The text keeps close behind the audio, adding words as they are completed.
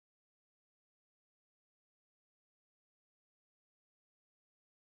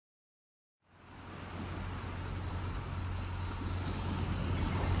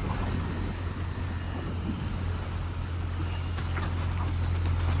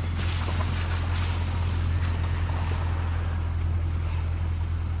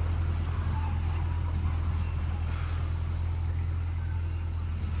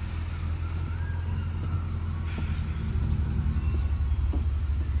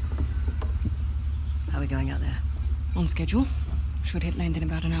are we going out there? On schedule. Should hit land in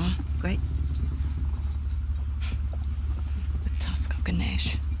about an hour. Great. The tusk of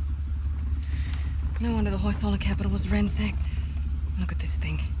Ganesh. No wonder the Hoysala capital was ransacked. Look at this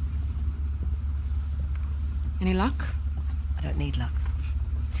thing. Any luck? I don't need luck.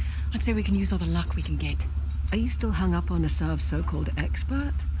 I'd say we can use all the luck we can get. Are you still hung up on Asav's so-called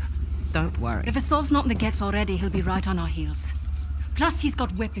expert? Don't worry. If Asav's not in the Gets already, he'll be right on our heels. Plus, he's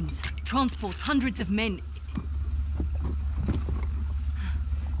got weapons, transports, hundreds of men.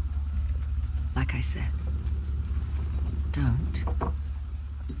 Like I said, don't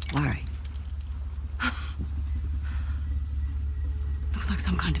worry. Looks like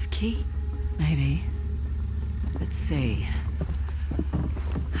some kind of key. Maybe. Let's see.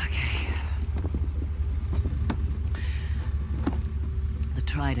 Okay. The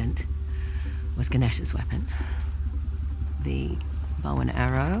trident was Ganesh's weapon. The bow and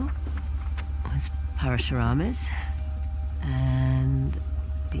arrow was Parashurama's. And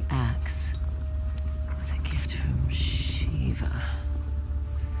the axe was a gift from Shiva.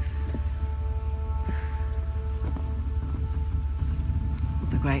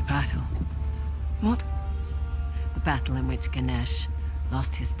 The Great Battle. What? The battle in which Ganesh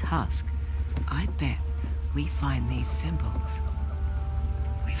lost his tusk. I bet we find these symbols.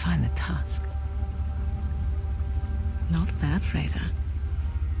 We find the tusk. Not bad, Fraser.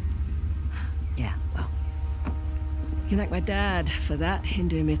 Yeah, well. You can thank my dad for that.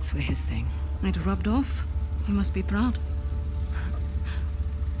 Hindu myths were his thing. It rubbed off. You must be proud.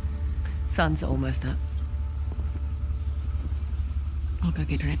 Sun's almost up. I'll go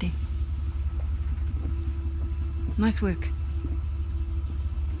get ready. Nice work.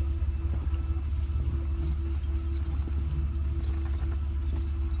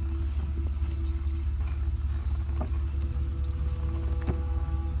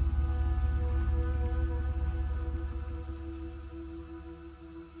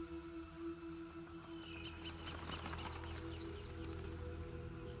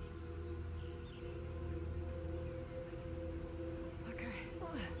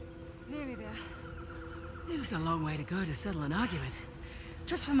 It's a long way to go to settle an argument.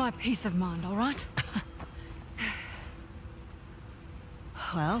 Just for my peace of mind, all right?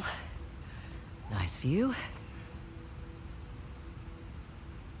 Well, nice view.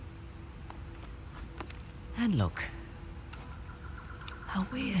 And look. How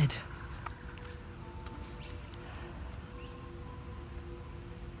weird.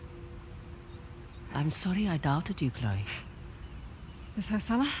 I'm sorry I doubted you, Chloe. This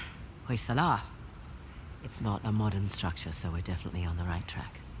Hoysala? Hoysala. It's not a modern structure, so we're definitely on the right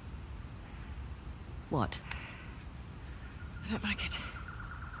track. What? I don't like it.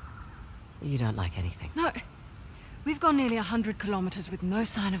 You don't like anything. No. We've gone nearly 100 kilometers with no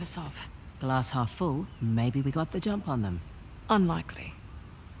sign of Asav. Glass half full, maybe we got the jump on them. Unlikely.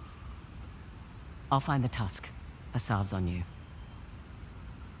 I'll find the tusk. Asav's on you.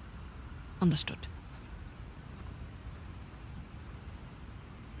 Understood.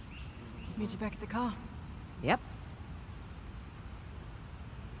 Meet you back at the car. Yep.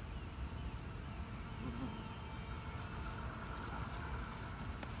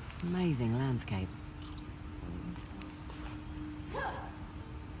 Amazing landscape.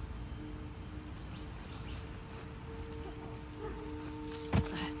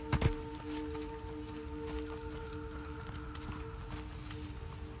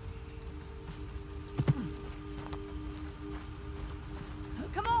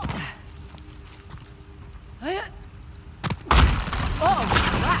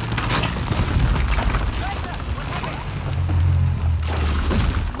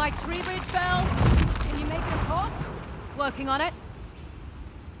 Working on it.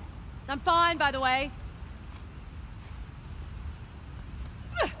 I'm fine, by the way.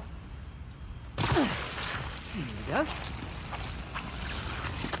 Here we go.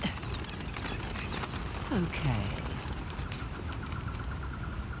 Okay.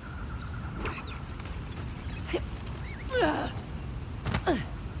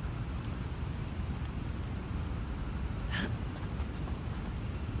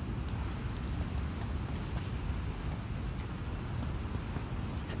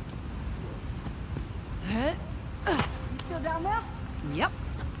 Still down there? Yep.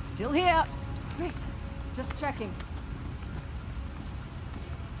 Still here. Great. Just checking.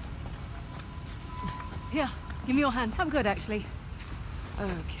 Here, give me your hand. I'm good, actually.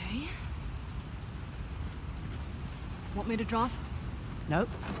 Okay. Want me to drive? Nope.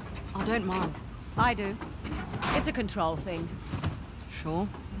 I don't mind. I do. It's a control thing. Sure.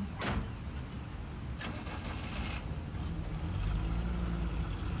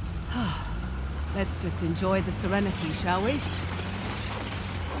 Let's just enjoy the serenity, shall we?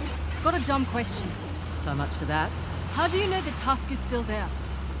 Got a dumb question. So much for that. How do you know the tusk is still there?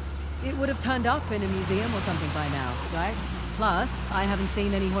 It would have turned up in a museum or something by now, right? Plus, I haven't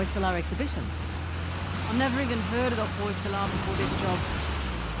seen any Hoysalar exhibitions. I've never even heard of the Hoysalar before this job.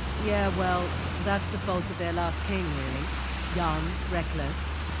 Yeah, well, that's the fault of their last king, really. Young, reckless,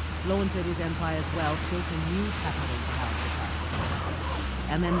 flaunted his empire's wealth, built a new capital to house the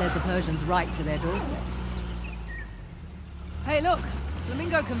Tusk, and then led the Persians right to their doorstep. Hey, look!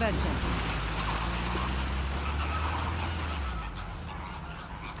 Flamingo convention.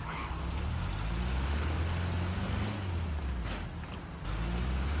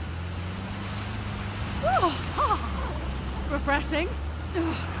 Refreshing.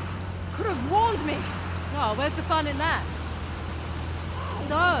 Could have warned me. Oh, where's the fun in that?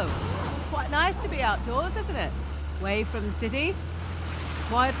 So, quite nice to be outdoors, isn't it? Away from the city.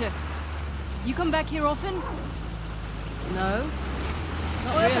 Quieter. You come back here often? No,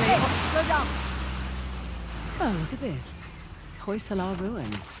 not really. Slow down. Oh, look at this. Hoysalar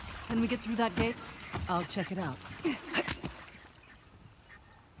ruins. Can we get through that gate? I'll check it out. The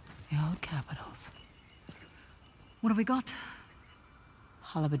old capitals. What have we got?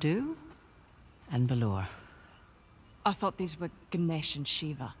 Halabadu and Balor. I thought these were Ganesh and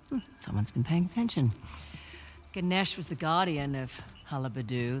Shiva. Someone's been paying attention. Ganesh was the guardian of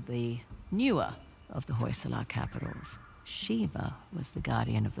Halabadu, the newer of the Hoysalar capitals. Shiva was the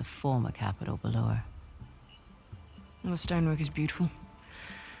guardian of the former capital, Balor. Well, the stonework is beautiful.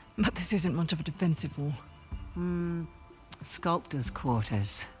 But this isn't much of a defensive wall. Sculptor's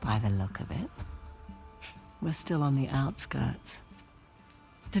quarters, by the look of it. We're still on the outskirts.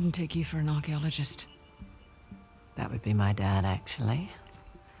 Didn't take you for an archaeologist. That would be my dad, actually.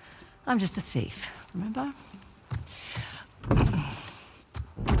 I'm just a thief, remember?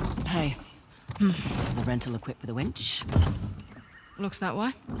 Hey, is the rental equipped with a winch? Looks that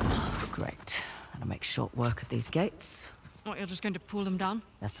way. Great. That'll make short work of these gates. What, you're just going to pull them down?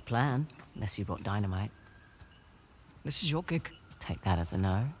 That's the plan, unless you brought dynamite. This is your gig. Take that as a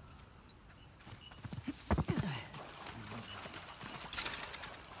no.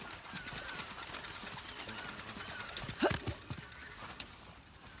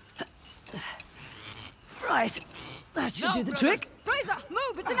 Right. That should do the trick. Fraser,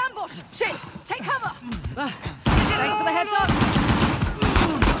 move! It's an ambush! Shit! Take cover! Thanks for the heads up.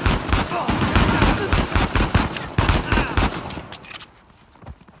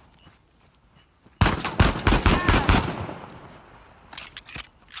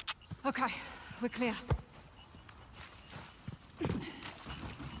 Okay, we're clear.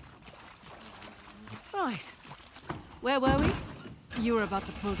 Right. Where were we? You were about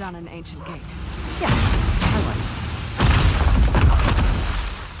to pull down an ancient gate. Yeah, I was.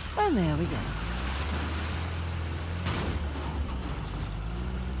 And there we go.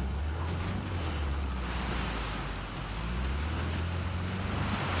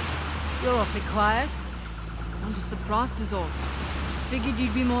 You're awfully quiet. I'm just surprised is all. Figured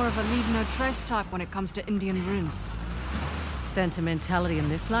you'd be more of a leave no trace type when it comes to Indian ruins. Sentimentality in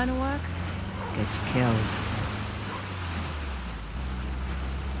this line of work? Get you killed.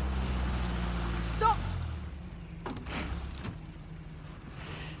 Stop!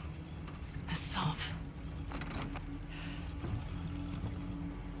 A salve.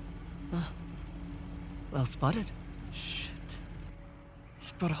 Well spotted. Shit.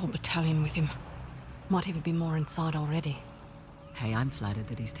 He's brought a whole battalion with him. Might even be more inside already. Hey, I'm flattered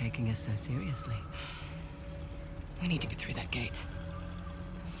that he's taking us so seriously. We need to get through that gate.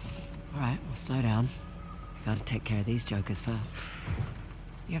 All right, we'll slow down. Gotta take care of these jokers first.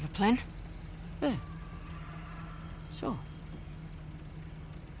 You have a plan? Yeah. Sure.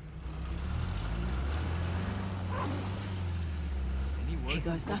 Here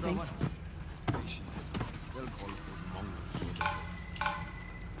goes nothing. Look.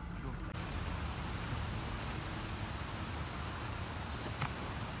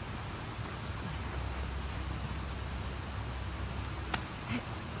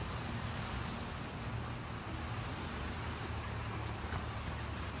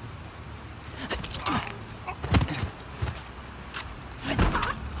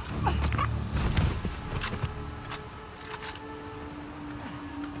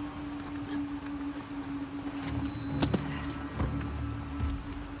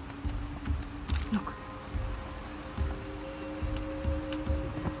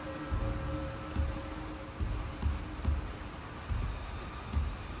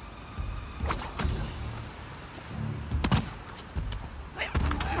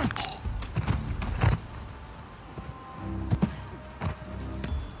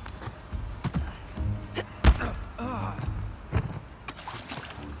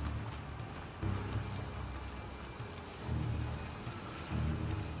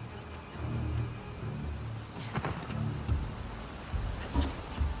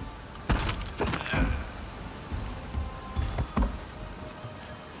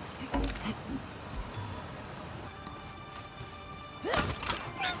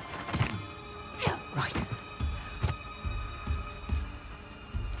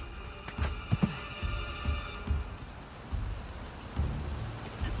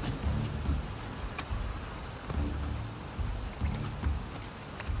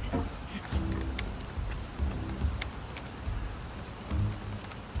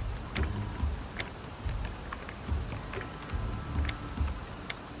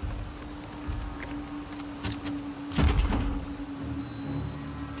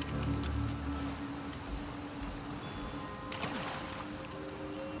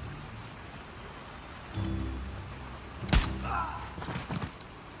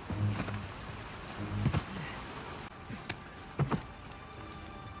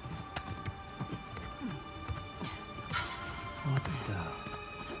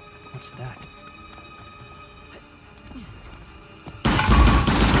 What's that?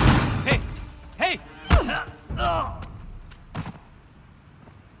 Hey!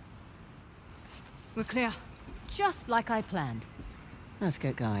 We're clear. Just like I planned. Let's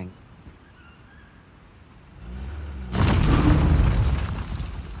get going.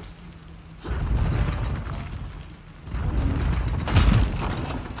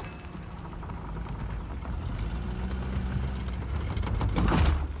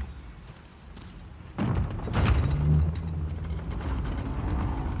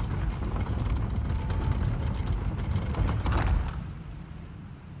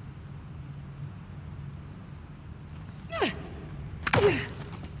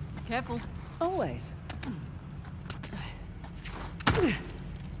 Careful. Always.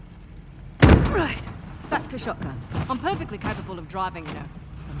 Right. Back to shotgun. I'm perfectly capable of driving, you know.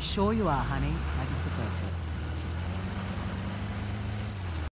 I'm sure you are, honey. I just prefer to.